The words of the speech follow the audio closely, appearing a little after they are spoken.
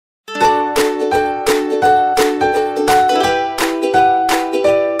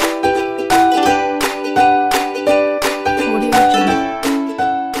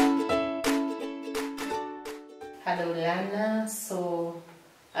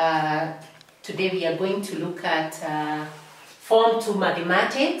Today we are going to look at Form 2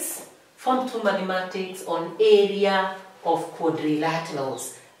 Mathematics. Form 2 Mathematics on area of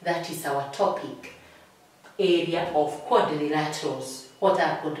quadrilaterals. That is our topic. Area of quadrilaterals. What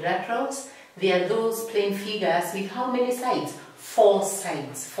are quadrilaterals? They are those plane figures with how many sides? 4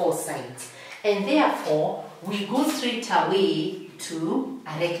 sides. 4 sides. And therefore, we go straight away to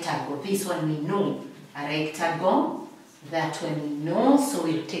a rectangle. This one we know. A rectangle. That one we know. So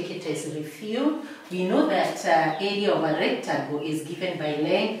we'll take it as a review. We know that area of a rectangle is given by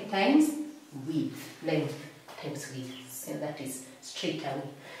length times width. Length times width. So that is straight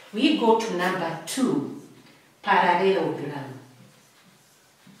away. We go to number 2. Parallelogram.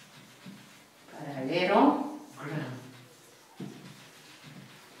 Parallelogram.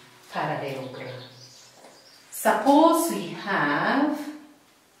 Parallelogram. Suppose we have,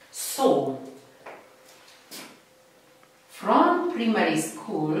 from primary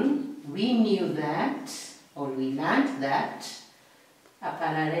school, we knew that, or we learned that, a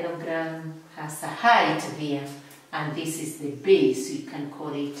parallelogram has a height there, and this is the base, you can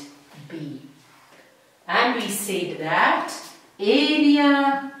call it B. And we said that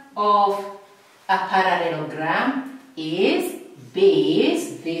area of a parallelogram is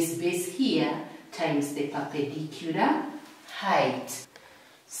base, this base here, times the perpendicular height.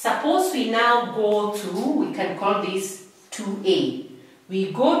 Suppose we now go to, we can call this 2A.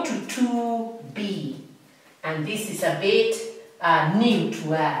 We go to 2B, and this is a bit new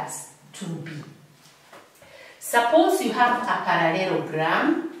to us, 2B. Suppose you have a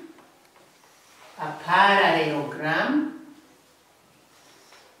parallelogram,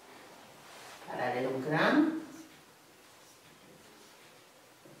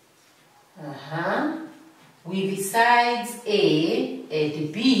 with the sides A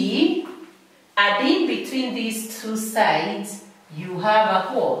and B, and in between these two sides you have a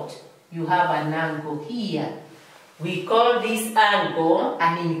what? You have an angle here. We call this angle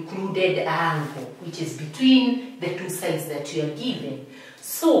an included angle, which is between the two sides that you are given.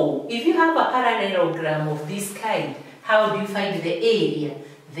 So, if you have a parallelogram of this kind, how do you find the area?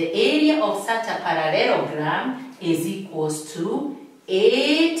 The area of such a parallelogram is equals to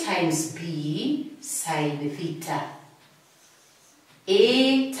A times B sine theta.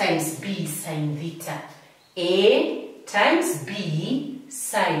 A times B sine theta. A times B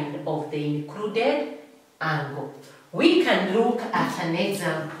sine of the included angle. We can look at an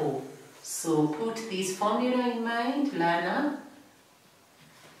example. So put this formula in mind, learner,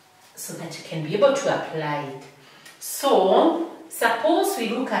 so that you can be able to apply it. So, suppose we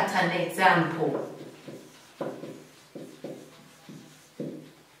look at an example.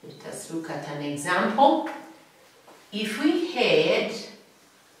 Let us look at an example. If we had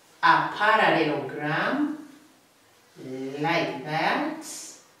a parallelogram like that,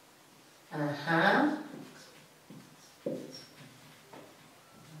 a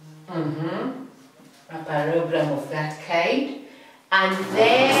parallelogram of that kind, and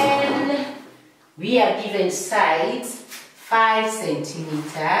then we are given sides 5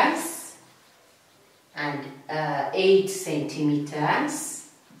 centimeters and 8 centimeters,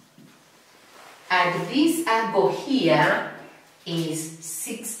 and this angle here is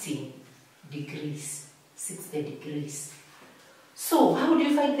 60 degrees. 60 degrees. So how do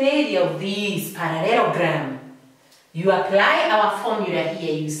you find the area of this parallelogram? You apply our formula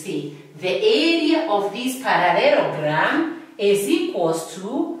here. You say the area of this parallelogram is equals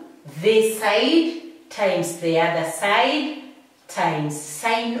to this side times the other side times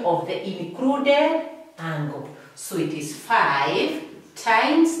sine of the included angle. So it is 5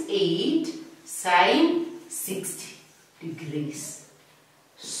 times 8 sine 60 degrees.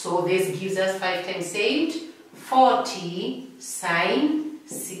 So this gives us 5 times 8, 40 sine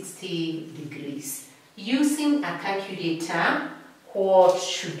 60 degrees. Using a calculator, what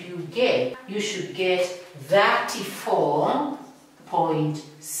should you get? You should get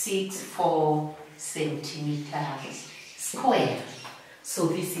 34.64 centimeters square. So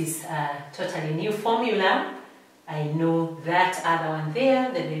this is a totally new formula. I know that other one there,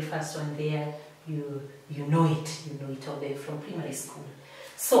 the very first one there, you know it. You know it all there from primary school.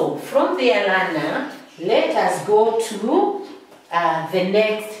 So from there, learner, let us go to the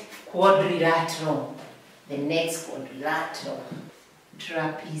next quadrilateral. The next quadrilateral,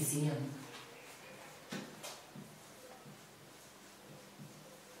 trapezium.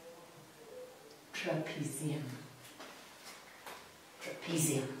 Trapezium.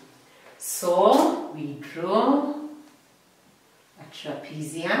 Trapezium. So we draw a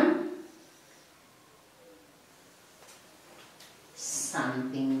trapezium.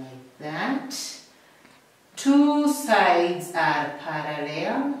 Something like that. Two sides are parallel.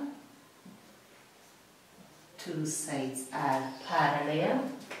 parallel. Two sides are parallel,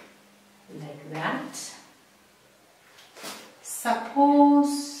 like that.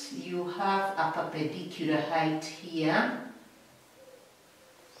 Suppose you have a perpendicular height here.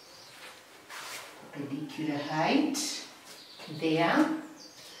 Perpendicular height there.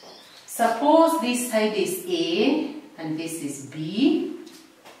 Suppose this side is A and this is B.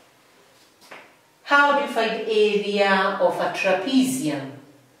 How do you find area of a trapezium?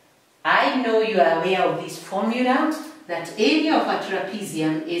 I know you are aware of this formula, that area of a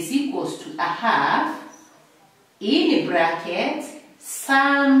trapezium is equals to a half, in bracket,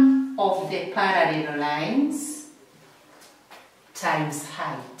 sum of the parallel lines times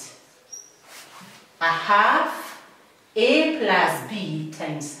height. A half A plus B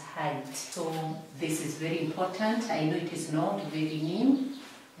times height. So this is very important. I know it is not very new,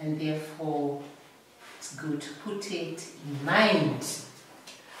 and therefore it's good to put it in mind.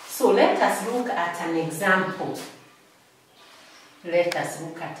 So let us look at an example. Let us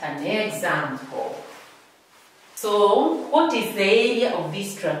look at an example. So what is the area of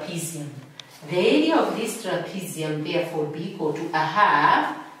this trapezium? The area of this trapezium therefore will be equal to a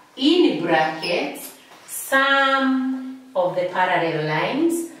half, in brackets, sum of the parallel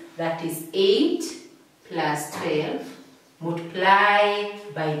lines, that is 8 plus 12,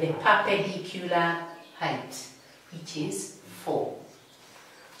 multiplied by the perpendicular height, which is 4.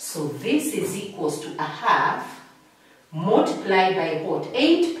 So this is equals to a half, multiplied by what?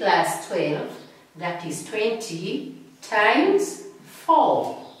 8 plus 12, that is 20, times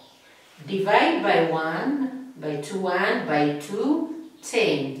 4. Divide by 1, by 2, 1, by 2,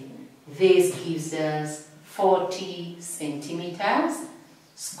 10. This gives us 40 centimeters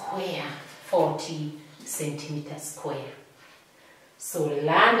square. 40 centimeters square. So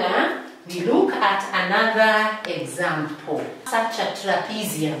learner, we look at another example. Such a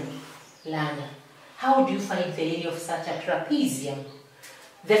trapezium. Learner, how do you find the area of such a trapezium?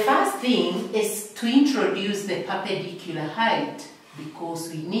 The first thing is to introduce the perpendicular height, because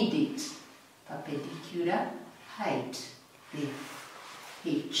we need it. Perpendicular height, the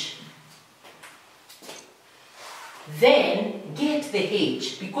H. Then get the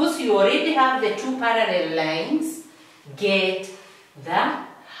H. Because you already have the two parallel lines, get the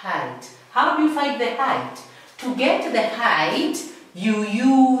height. How do you find the height? To get the height, you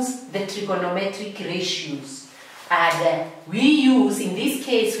use the trigonometric ratios. And we use, in this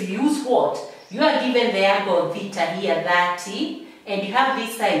case, we use what? You are given the angle theta here, 30, and you have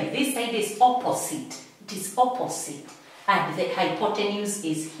this side. This side is opposite. It is opposite. And the hypotenuse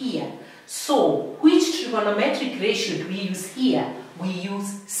is here. So, which trigonometric ratio do we use here? We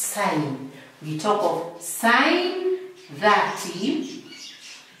use sine. We talk of sine 30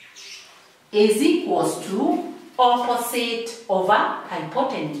 is equals to opposite over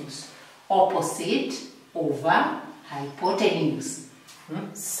hypotenuse. Opposite over hypotenuse.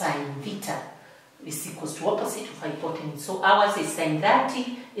 Sine theta is equals to opposite of hypotenuse. So ours is sine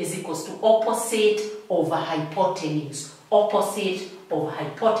 30 is equals to opposite over hypotenuse. Opposite over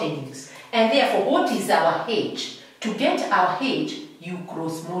hypotenuse. And therefore, what is our H? To get our H, you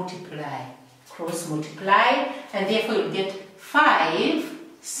cross multiply. Cross multiply, and therefore you get 5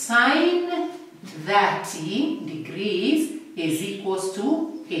 sine 30 degrees is equals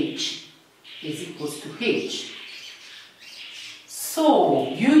to H. Is equals to H. So,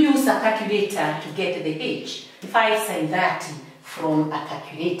 you use a calculator to get the H. 5 sine 30 from a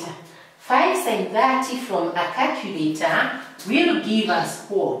calculator. 5 sine 30 from a calculator will give us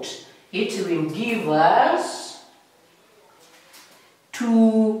what? It will give us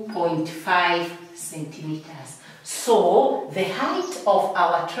 2.5 centimeters. So, the height of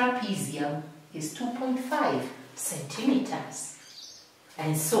our trapezium is 2.5 centimeters.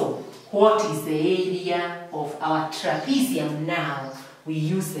 And so, what is the area of our trapezium now? We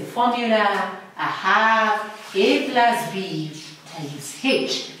use the formula, a half A plus B times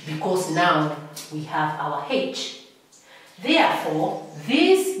H, because now we have our H. Therefore,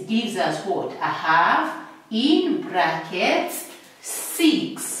 this gives us what? A half in brackets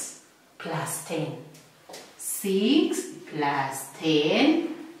 6 plus 10. 6 plus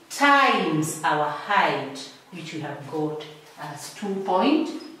 10 times our height, which we have got as 2.5.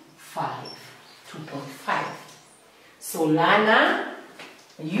 2.5. So, learner,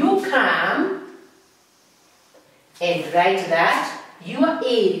 you come and write that your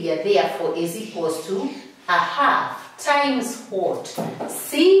area therefore is equals to a half times what?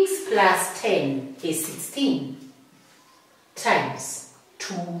 6 plus 10 is 16 times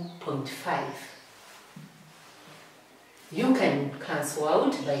 2.5. You can cancel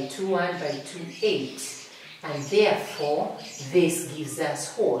out by 2, 1, by 2, 8. And therefore, this gives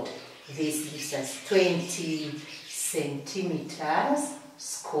us what? This gives us 20 centimeters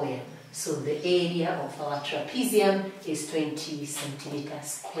square. So the area of our trapezium is 20 centimeters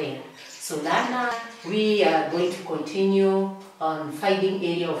square. So Lana, we are going to continue on finding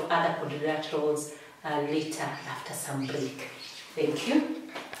area of other quadrilaterals later after some break. Thank you.